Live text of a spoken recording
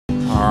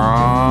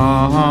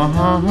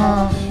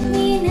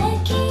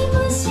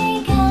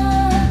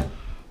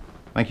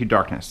Thank you,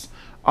 darkness.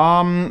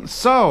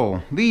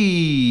 So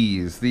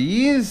these,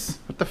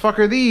 what the fuck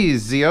are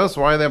these, Zeos?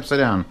 Why are they upside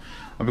down?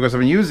 Well, because I've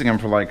been using them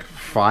for like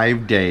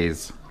 5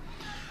 days.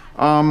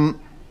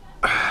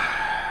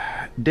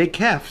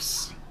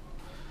 KEFs.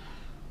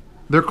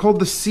 They're called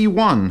the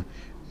C1,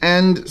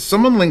 and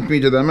someone linked me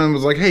to them and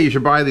was like, "Hey, you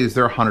should buy these.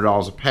 They're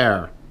 $100 a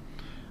pair."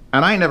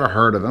 And I ain't never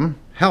heard of them.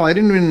 Hell, I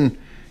didn't even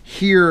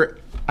hear.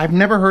 I've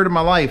never heard in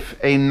my life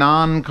a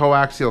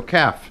non-coaxial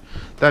KEF.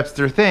 That's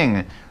their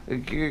thing.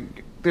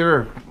 There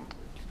are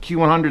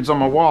Q100s on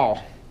my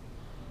wall,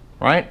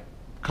 right?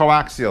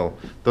 Coaxial.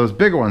 Those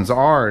bigger ones,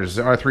 ours,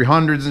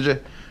 R300s,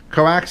 and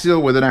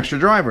coaxial with an extra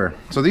driver.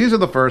 So these are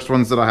the first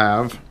ones that I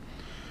have.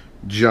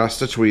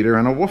 Just a tweeter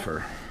and a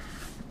woofer.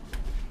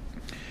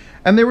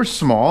 And they were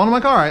small, and I'm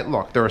like, all right,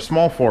 look, they're a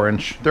small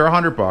 4-inch. They're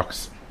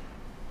 $100.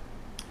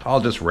 I'll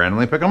just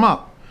randomly pick them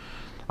up.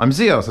 I'm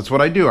Zeos, that's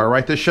what I do. I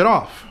write this shit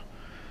off.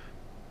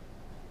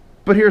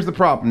 But here's the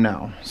problem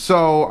now.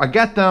 So I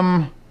get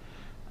them,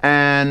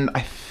 and I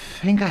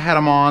think I had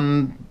them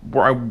on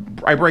where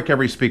I break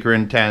every speaker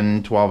in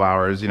 10, 12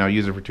 hours, you know,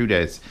 use it for 2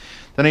 days.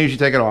 Then I usually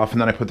take it off,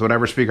 and then I put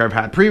whatever speaker I've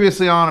had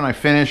previously on, and I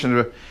finish,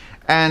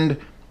 and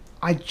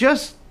I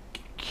just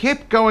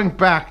kept going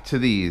back to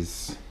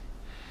these.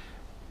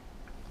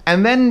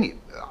 And then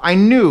I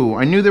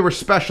knew they were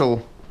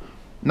special,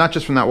 not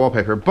just from that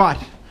wallpaper, but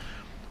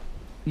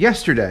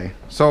yesterday,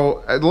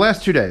 so the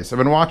last 2 days, I've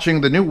been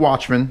watching the new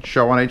Watchmen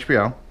show on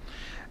HBO,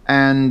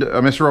 and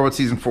Mr. Robot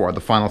Season 4,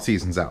 the final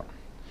season's out.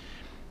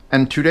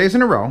 And 2 days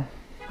in a row,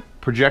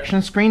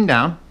 projection screen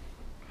down,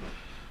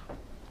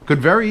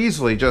 could very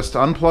easily just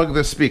unplug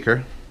this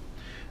speaker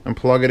and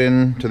plug it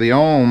into the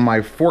Ohm, my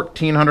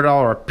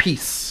 $1,400 a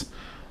piece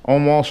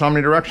Ohm wall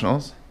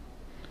omnidirectionals.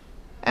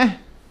 It's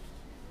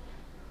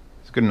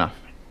good enough.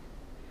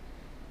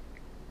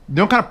 You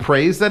know what kind of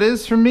praise that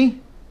is from me?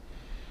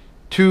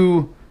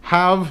 To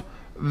have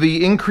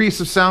the increase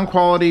of sound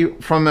quality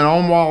from an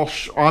Ohm wall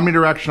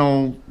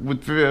omnidirectional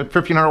with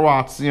 1,500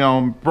 watts, you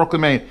know,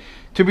 Brooklyn made,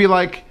 to be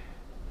like,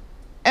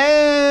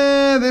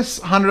 this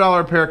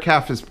 $100 pair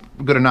KEF is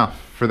good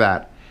enough for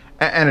that.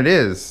 And it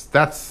is.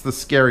 That's the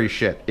scary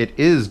shit. It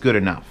is good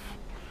enough.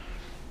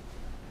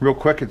 Real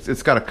quick,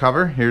 it's got a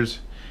cover. Here's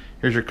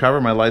your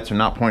cover. My lights are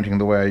not pointing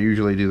the way I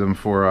usually do them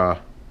for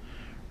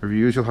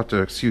reviews. You'll have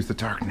to excuse the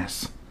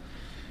darkness.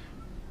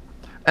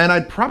 And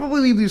I'd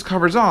probably leave these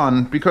covers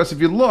on because if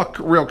you look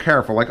real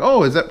careful, like,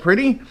 oh, is that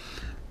pretty?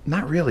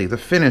 Not really. The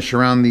finish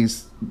around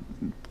these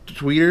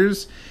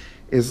tweeters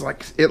is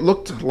like, it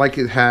looked like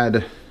it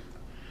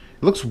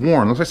looks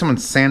worn. It looks like someone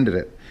sanded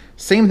it.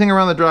 Same thing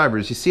around the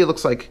drivers. You see, it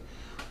looks like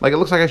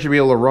I should be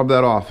able to rub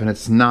that off, and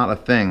it's not a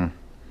thing.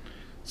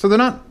 So they're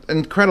not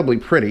incredibly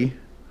pretty.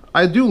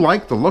 I do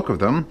like the look of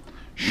them.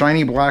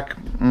 Shiny black,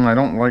 I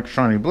don't like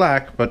shiny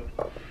black, but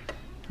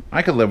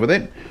I could live with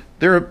it.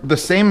 They're the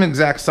same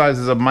exact size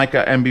as a M.I.A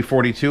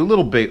MB42, a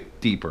little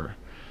bit deeper.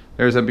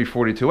 There's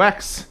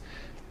MB42X.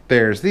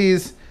 There's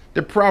these.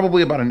 They're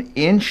probably about an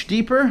inch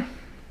deeper.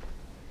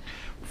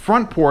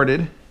 Front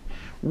ported,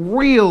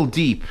 real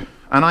deep.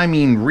 And I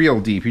mean real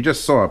deep. You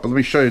just saw it, but let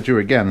me show it to you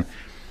again.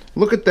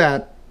 Look at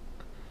that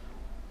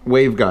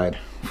waveguide.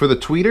 For the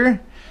tweeter,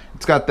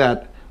 it's got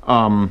that,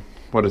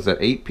 what is that,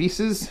 8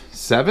 pieces?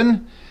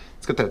 7?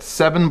 It's got that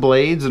 7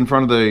 blades in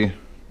front of the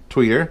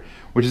tweeter,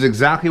 which is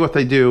exactly what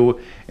they do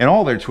in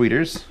all their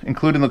tweeters,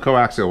 including the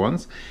coaxial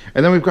ones.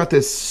 And then we've got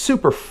this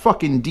super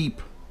fucking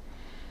deep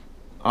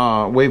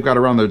waveguide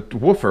around the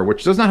woofer,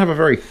 which does not have a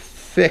very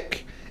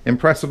thick,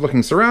 impressive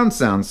looking surround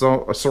sound.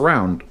 So a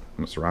surround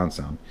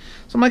sound.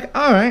 So I'm like,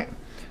 all right.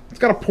 It's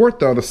got a port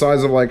though, the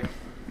size of like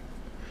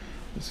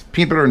this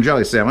peanut butter and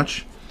jelly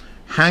sandwich.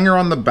 Hanger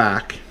on the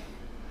back,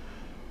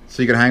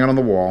 so you can hang it on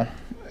the wall.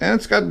 And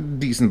it's got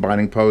decent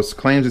binding posts.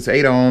 Claims it's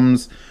 8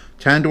 ohms,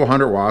 10 to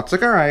 100 watts.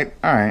 Like, all right.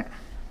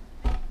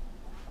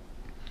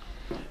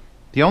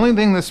 The only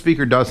thing this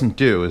speaker doesn't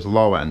do is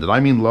low end. And I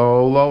mean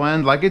low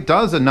end. Like, it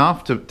does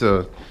enough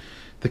to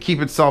keep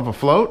itself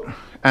afloat.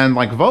 And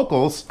like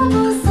vocals,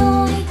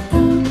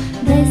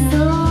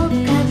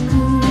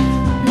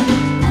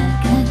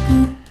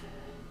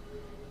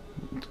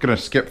 it's gonna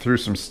skip through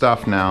some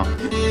stuff now.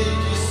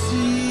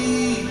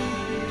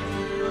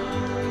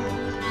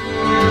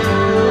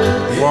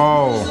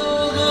 Whoa.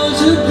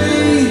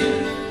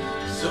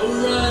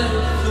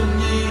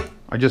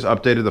 I just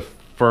updated the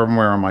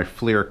firmware on my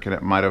Fleerk and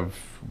it might have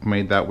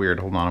made that weird.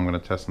 Hold on, I'm gonna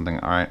test something.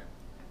 Alright,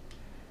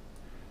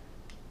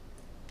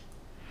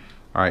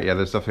 yeah,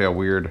 there's definitely a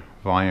weird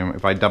volume.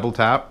 If I double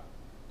tap,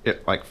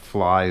 it like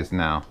flies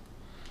now.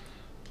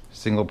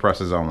 Single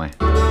presses only.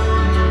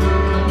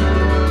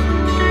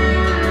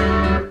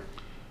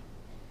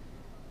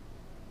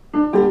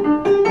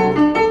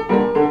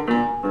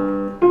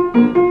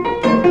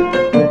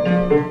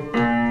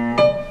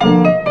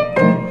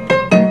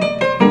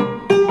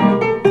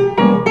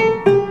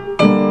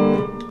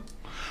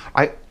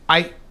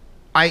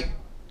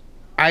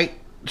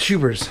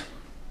 Schubers.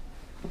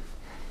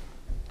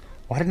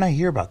 Why didn't I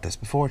hear about this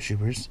before,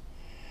 Troopers?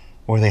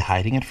 Or are they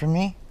hiding it from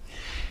me?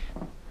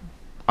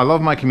 I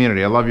love my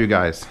community. I love you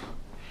guys.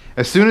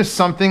 As soon as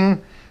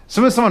someone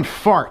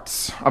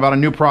farts about a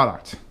new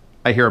product,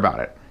 I hear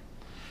about it.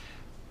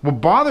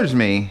 What bothers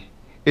me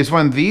is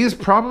when these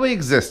probably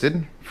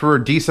existed for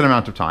a decent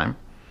amount of time,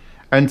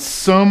 and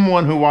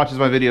someone who watches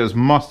my videos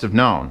must have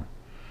known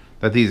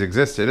that these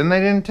existed, and they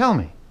didn't tell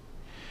me.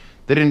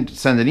 They didn't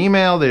send an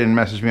email, they didn't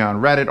message me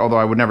on Reddit, although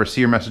I would never see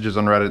your messages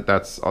on Reddit.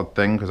 That's a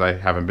thing, because I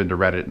haven't been to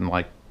Reddit in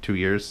like 2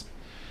 years.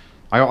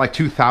 I got like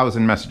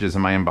 2,000 messages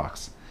in my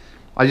inbox.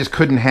 I just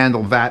couldn't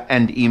handle that,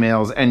 and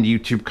emails, and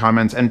YouTube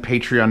comments, and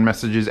Patreon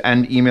messages,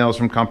 and emails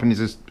from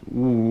companies.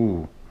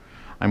 Ooh,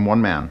 I'm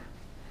one man,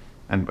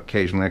 and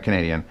occasionally a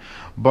Canadian.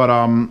 But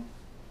I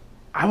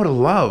would have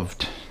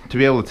loved to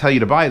be able to tell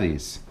you to buy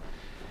these.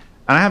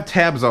 And I have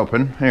tabs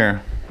open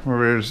here, where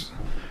there's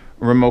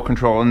remote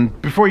control. And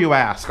before you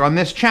ask, on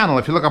this channel,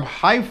 if you look up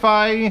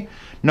HTPC,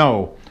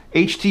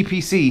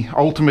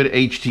 Ultimate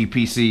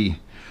HTPC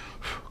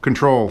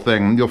control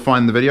thing, you'll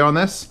find the video on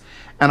this.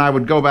 And I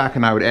would go back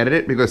and I would edit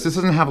it, because this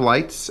doesn't have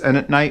lights, and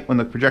at night when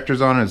the projector's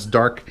on and it's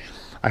dark,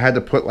 I had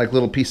to put like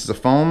little pieces of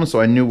foam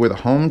so I knew where the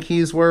home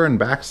keys were and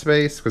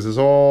backspace, because it's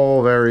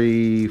all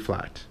very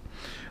flat.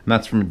 And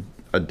that's from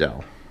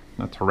Adele.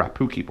 That's her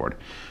Rapu keyboard.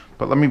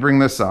 But let me bring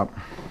this up.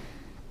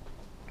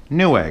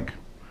 Newegg,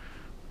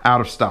 out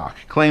of stock.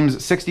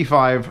 Claims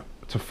 65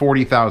 to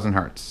 40,000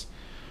 hertz.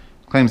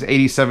 Claims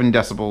 87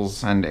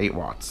 decibels and 8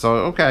 watts. So,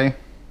 okay.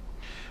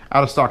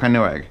 Out of stock on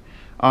Newegg.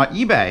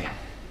 eBay.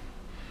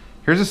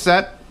 Here's a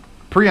set,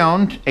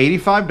 pre-owned,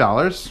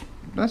 $85.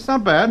 That's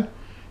not bad.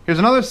 Here's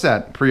another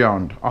set,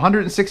 pre-owned,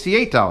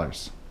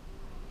 $168.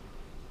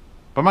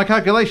 By my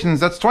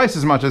calculations, that's twice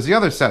as much as the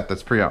other set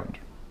that's pre-owned.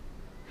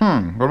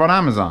 What about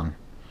Amazon?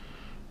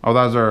 Oh,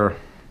 those are...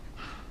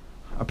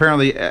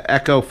 Apparently,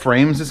 Echo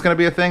Frames is going to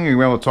be a thing. You're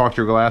going to be able to talk to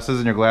your glasses,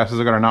 and your glasses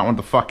are going to not want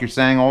the fuck you're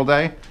saying all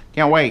day.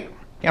 Can't wait.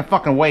 Can't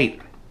fucking wait.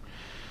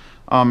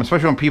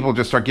 Especially when people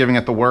just start giving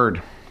it the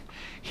word.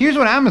 Here's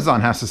what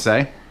Amazon has to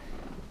say.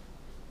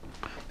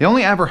 They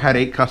only ever had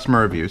 8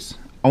 customer reviews.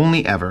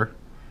 Only ever.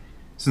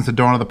 Since the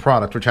dawn of the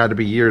product, which had to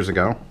be years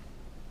ago.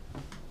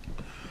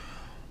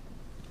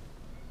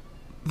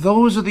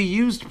 Those are the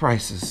used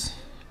prices.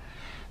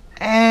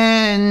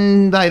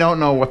 And I don't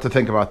know what to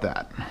think about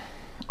that.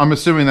 I'm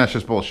assuming that's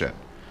just bullshit.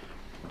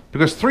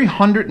 Because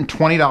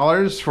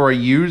 $320 for a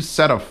used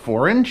set of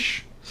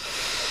 4-inch?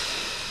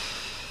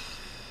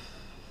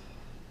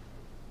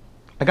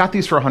 I got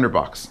these for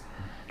 $100.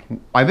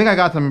 I think I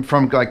got them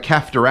from like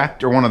KEF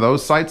Direct or one of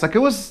those sites. Like it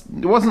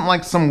wasn't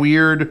like some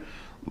weird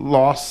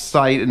lost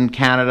site in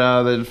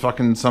Canada that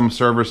fucking some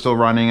server's still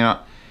running.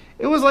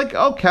 It was like,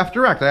 oh, KEF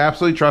Direct. I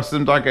absolutely trust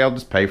them. Like, I'll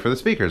just pay for the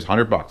speakers.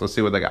 $100. Let's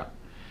see what they got.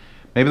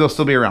 Maybe they'll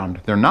still be around.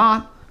 They're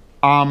not.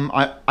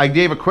 I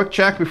gave a quick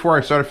check before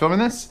I started filming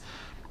this.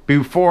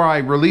 Before I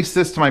release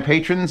this to my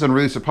patrons and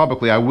release it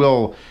publicly, I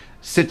will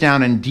sit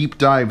down and deep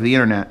dive the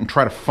internet and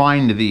try to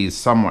find these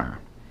somewhere.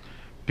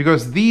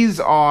 Because these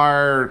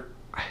are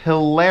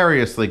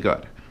hilariously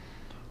good.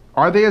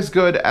 Are they as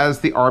good as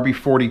the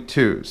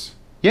RB42s?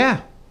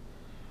 Yeah.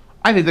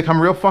 I think they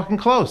come real fucking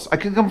close. I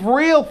can come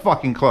real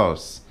fucking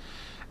close.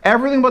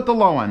 Everything but the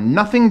low end.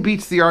 Nothing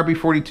beats the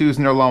RB42s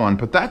in their low end.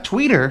 But that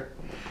tweeter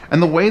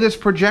and the way this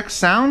projects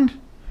sound,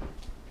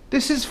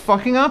 this is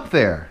fucking up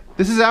there.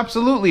 This is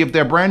absolutely, if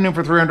they're brand new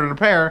for $300 a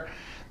pair,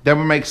 that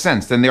would make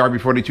sense. Then the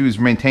RB42s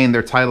maintain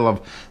their title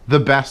of the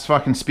best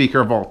fucking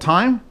speaker of all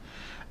time.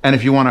 And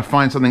if you want to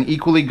find something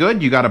equally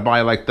good, you got to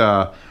buy like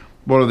the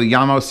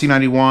Yamaha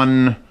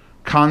C91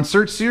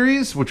 Concert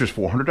Series, which is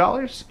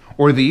 $400,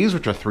 or these,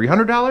 which are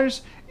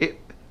 $300.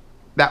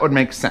 That would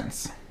make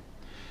sense,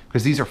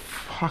 because these are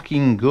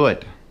fucking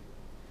good.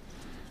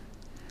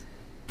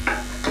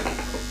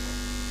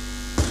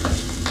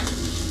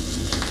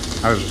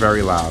 That was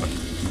very loud.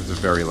 This is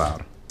very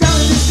loud.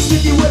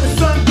 You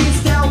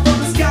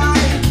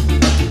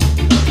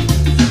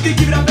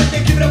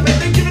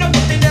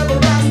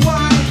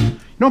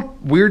know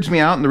what weirds me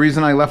out, and the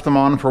reason I left them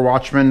on for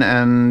Watchmen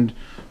and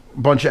a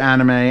bunch of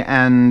anime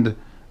and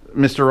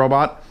Mr.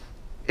 Robot,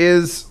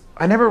 is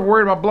I never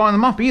worried about blowing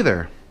them up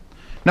either.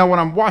 Now, when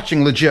I'm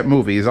watching legit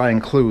movies, I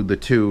include the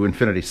 2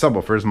 Infinity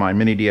subwoofers. My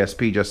mini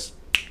DSP just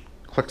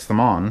clicks them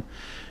on.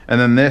 And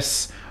then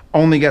this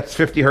only gets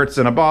 50 hertz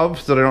and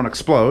above, so they don't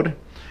explode.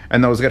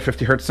 And those get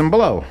 50 hertz and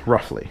below,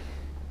 roughly.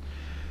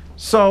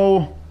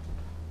 So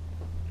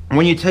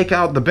when you take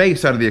out the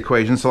bass out of the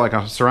equation, so like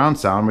a surround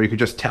sound, where you could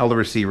just tell the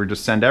receiver,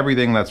 just send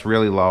everything that's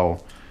really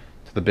low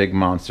to the big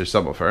monster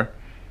subwoofer,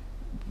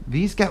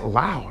 these get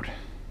loud.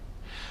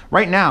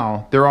 Right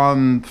now, they're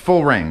on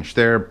full range.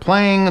 They're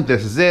playing,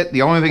 this is it.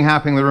 The only thing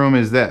happening in the room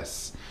is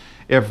this.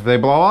 If they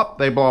blow up,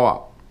 they blow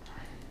up.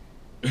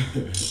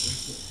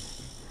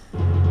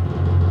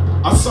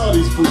 I saw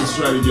these fools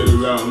try to get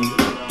around,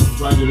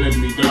 trying to let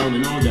me down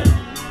and all that.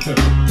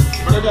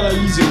 But I got an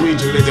easy way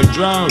to let them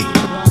drown.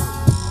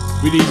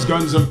 With these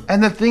guns up.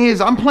 And the thing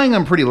is, I'm playing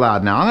them pretty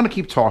loud now. I'm gonna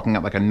keep talking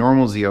at like a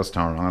normal Zeos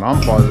tone. I'm gonna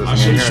unpause this. I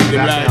should shoot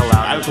them like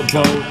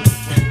alcohol.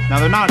 Now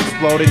they're not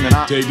exploding, they're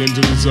not... Taken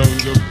to the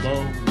zones of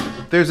bone.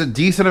 There's a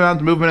decent amount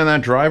of movement in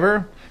that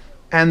driver,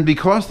 and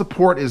because the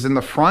port is in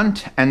the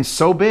front and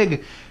so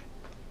big,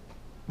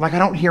 like I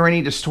don't hear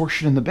any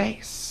distortion in the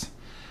bass.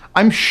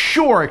 I'm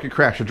sure I could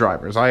crash the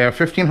drivers. I have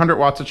 1500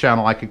 watts of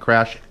channel, I could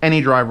crash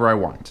any driver I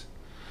want.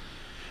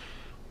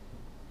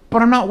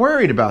 But I'm not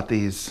worried about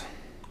these.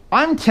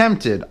 I'm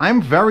tempted, I'm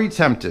very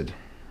tempted,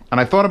 and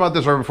I thought about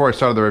this right before I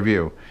started the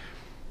review.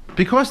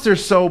 Because they're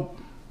so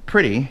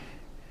pretty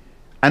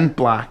and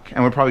black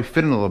and would probably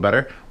fit in a little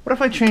better, what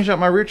if I changed out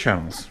my rear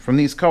channels from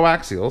these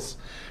coaxials?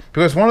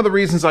 Because one of the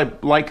reasons I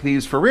like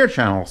these for rear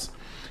channels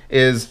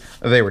is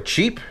they were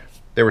cheap.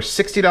 They were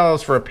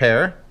 $60 for a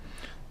pair.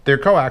 They're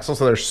coaxial,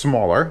 so they're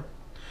smaller.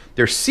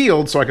 They're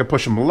sealed, so I can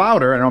push them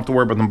louder and I don't have to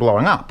worry about them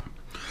blowing up.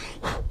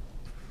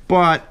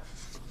 But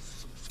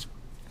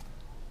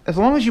as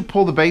long as you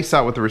pull the bass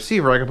out with the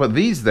receiver, I can put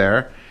these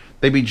there.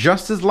 They'd be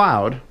just as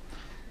loud.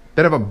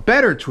 They'd have a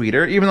better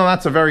tweeter, even though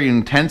that's a very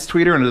intense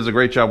tweeter and it does a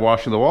great job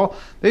washing the wall.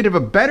 They'd have a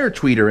better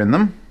tweeter in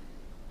them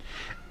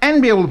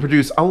and be able to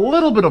produce a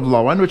little bit of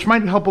low end, which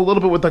might help a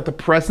little bit with like the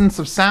presence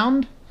of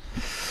sound.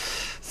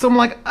 So I'm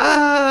like,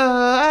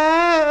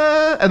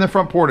 and they're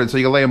front ported, so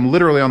you can lay them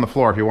literally on the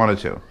floor if you wanted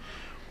to.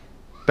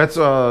 That's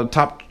a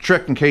top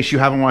trick in case you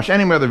haven't watched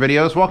any of my other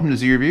videos. Welcome to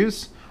Z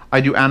Reviews. I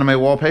do anime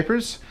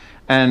wallpapers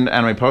and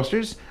anime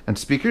posters and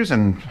speakers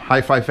and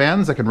hi-fi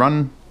fans that can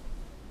run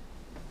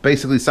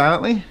basically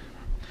silently.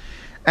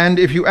 And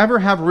if you ever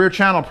have rear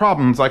channel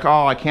problems, like,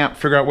 oh, I can't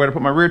figure out where to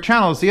put my rear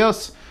channels,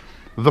 yes,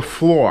 the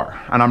floor.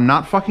 And I'm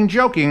not fucking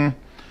joking.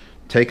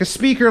 Take a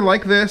speaker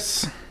like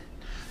this,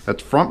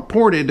 that's front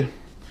ported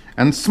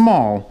and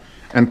small,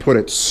 and put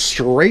it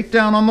straight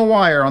down on the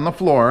wire on the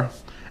floor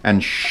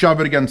and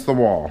shove it against the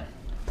wall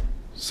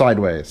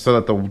sideways so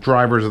that the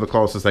drivers are the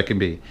closest they can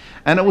be.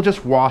 And it will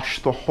just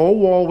wash the whole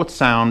wall with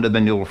sound, and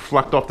then you'll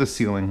reflect off the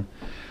ceiling.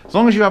 As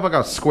long as you have like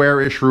a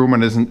square-ish room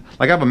and isn't,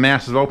 like I have a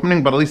massive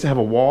opening, but at least I have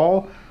a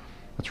wall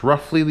that's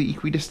roughly the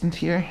equidistant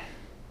here.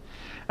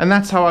 And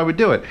that's how I would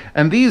do it.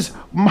 And these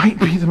might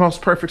be the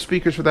most perfect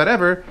speakers for that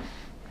ever.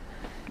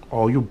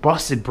 Oh, you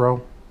busted,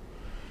 bro.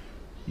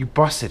 You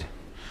busted.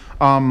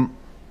 They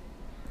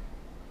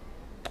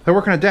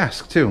work on a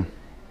desk too.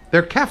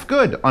 They're KEF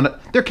good.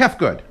 They're KEF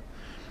good.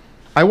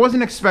 I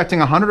wasn't expecting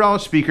 $100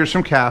 speakers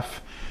from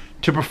KEF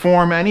to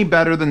perform any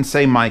better than,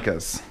 say,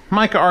 M.I.A.'s.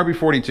 M.I.A.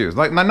 RB42s.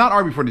 Like, not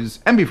RB42s,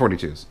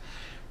 MB42s.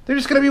 They're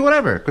just gonna be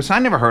whatever, because I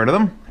never heard of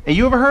them. And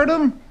you ever heard of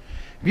them?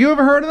 Have you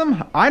ever heard of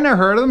them? I never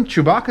heard of them.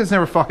 Chewbacca's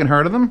never fucking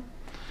heard of them.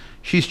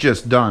 She's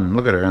just done.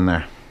 Look at her in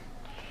there.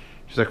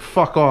 She's like,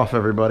 fuck off,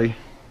 everybody.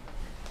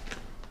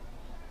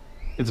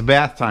 It's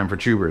bath time for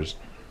tubers.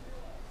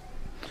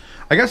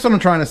 I guess what I'm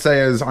trying to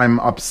say is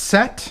I'm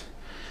upset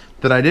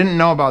that I didn't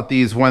know about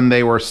these when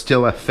they were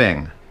still a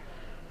thing.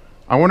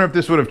 I wonder if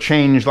this would have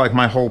changed like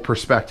my whole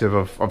perspective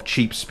of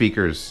cheap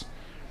speakers.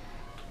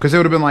 Because it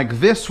would have been like,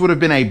 this would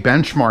have been a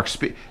benchmark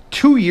speaker.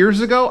 2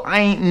 years ago, I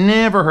ain't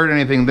never heard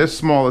anything this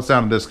small that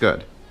sounded this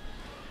good.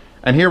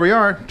 And here we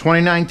are,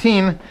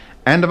 2019,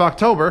 end of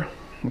October.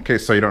 Okay,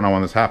 so you don't know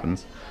when this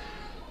happens.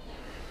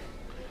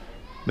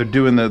 They're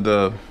doing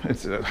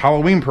it's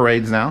Halloween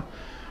parades now.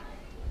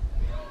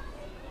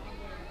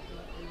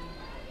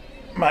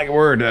 My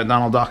word,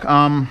 Donald Duck.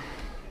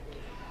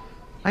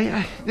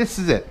 This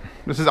is it.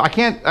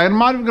 I'm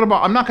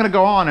not gonna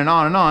go on and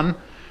on and on.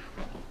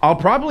 I'll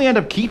probably end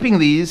up keeping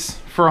these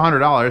for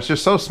 $100. They're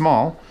so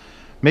small.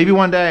 Maybe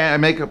one day I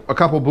make a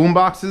couple boom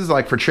boxes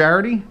like for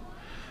charity.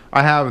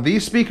 I have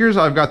these speakers.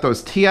 I've got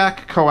those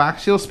TIAC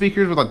coaxial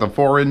speakers with like the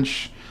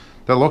 4-inch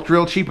that looked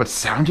real cheap but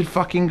sounded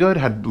fucking good,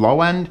 had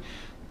low end.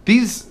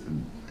 These,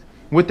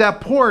 with that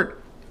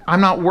port,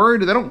 I'm not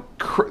worried. They don't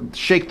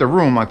shake the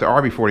room like the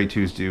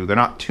RB42s do. They're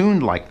not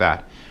tuned like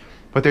that.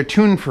 But they're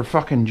tuned for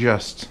fucking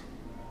just...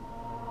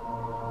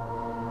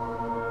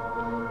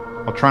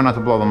 I'll try not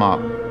to blow them up.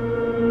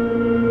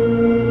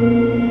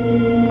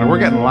 But we're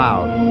getting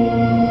loud.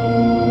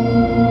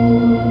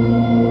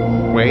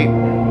 Wait.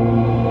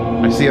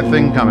 I see a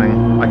thing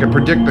coming. I can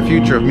predict the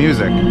future of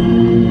music.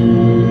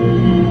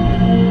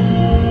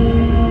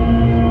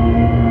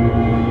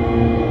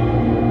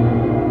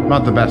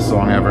 Not the best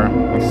song ever.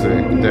 Let's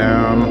see.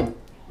 Down.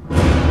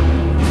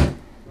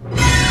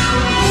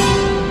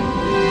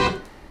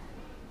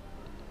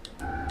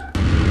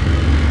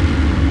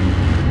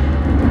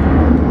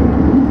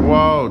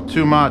 Whoa,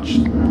 too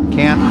much.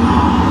 Can't.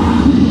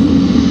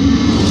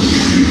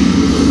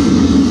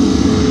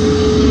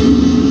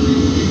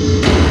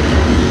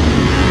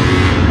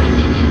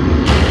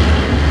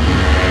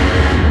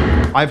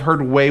 I've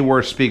heard way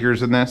worse speakers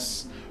than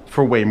this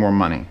for way more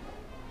money.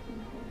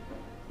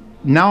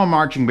 Now a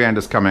marching band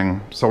is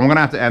coming, so I'm gonna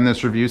have to end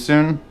this review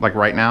soon, like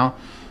right now.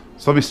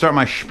 So let me start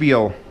my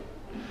spiel.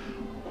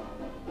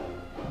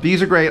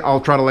 These are great, I'll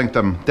try to link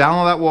them.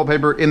 Download that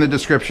wallpaper in the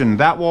description.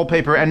 That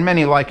wallpaper and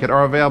many like it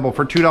are available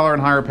for $2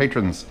 and higher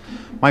patrons.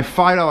 My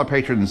 $5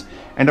 patrons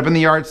end up in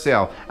the yard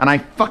sale, and I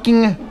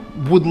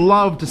fucking would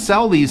love to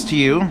sell these to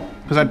you,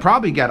 because I'd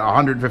probably get a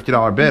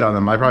 $150 bid on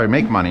them. I'd probably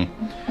make money.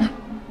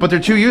 but they're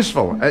too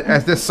useful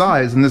at this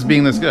size and this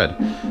being this good.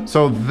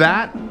 So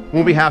that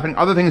will be happening.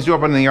 Other things do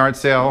up in the yard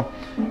sale.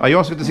 You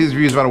also get to see these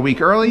reviews about a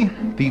week early.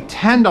 The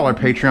 $10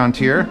 Patreon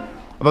tier,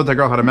 although that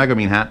girl had a Mega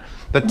Mean hat,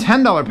 the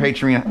 $10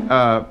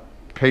 $10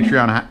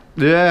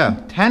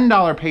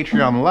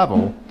 Patreon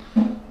level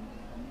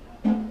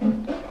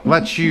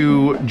lets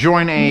you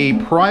join a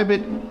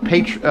private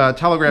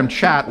Telegram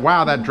chat.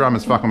 Wow, that drum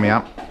is fucking me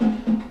up.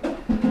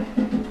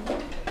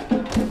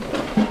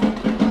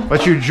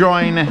 Lets you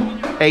join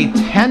a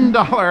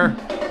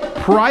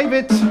 $10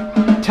 private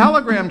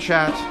Telegram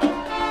chat.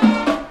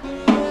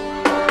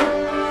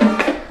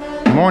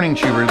 Morning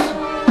tubers,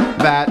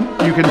 that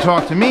you can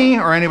talk to me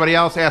or anybody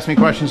else, ask me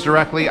questions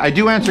directly. I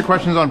do answer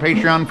questions on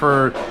Patreon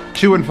for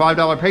 $2 and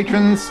 $5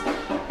 patrons,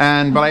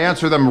 but I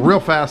answer them real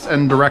fast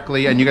and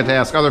directly, and you get to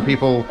ask other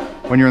people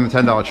when you're in the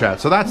 $10 chat.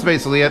 So that's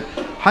basically it.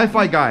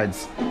 Hi-Fi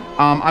guides.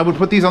 I would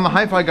put these on the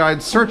Hi-Fi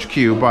guides search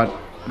queue, but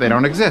they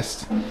don't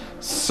exist.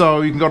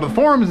 So you can go to the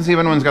forums and see if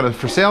anyone's got a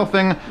for sale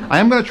thing. I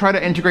am going to try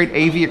to integrate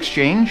AV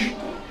Exchange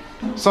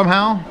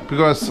somehow,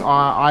 because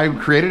I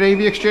created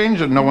AV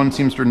Exchange and no one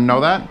seems to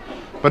know that.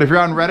 But if you're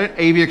on Reddit,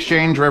 AV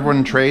Exchange, where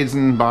everyone trades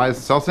and buys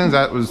and sells things,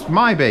 that was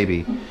my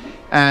baby.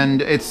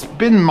 And it's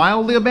been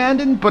mildly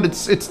abandoned, but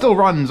it still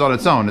runs on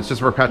its own. It's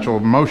just a perpetual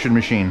motion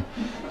machine.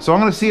 So I'm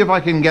going to see if I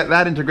can get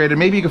that integrated.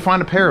 Maybe you can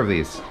find a pair of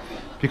these,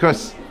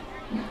 because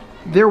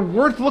they're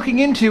worth looking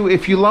into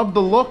if you love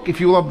the look, if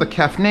you love the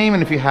KEF name,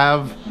 and if you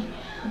have...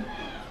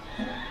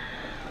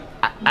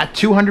 At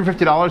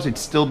 $250, it'd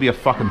still be a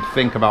fucking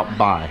think about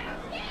buy.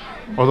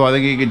 Although I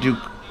think you could do...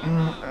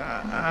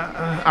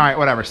 Alright,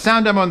 whatever.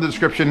 Sound demo in the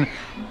description.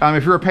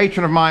 If you're a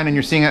patron of mine and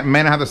you're seeing it,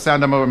 may not have the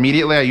sound demo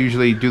immediately. I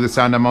usually do the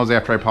sound demos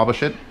after I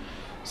publish it.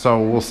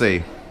 So we'll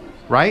see.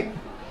 Right?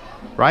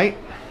 Right?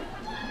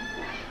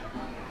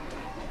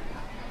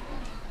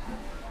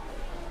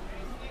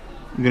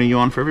 You gonna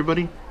yawn for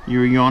everybody?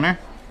 You a yawner?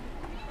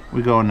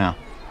 We going now.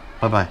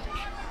 Bye-bye.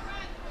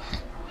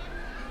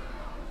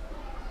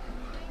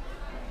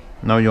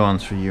 No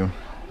yawns for you.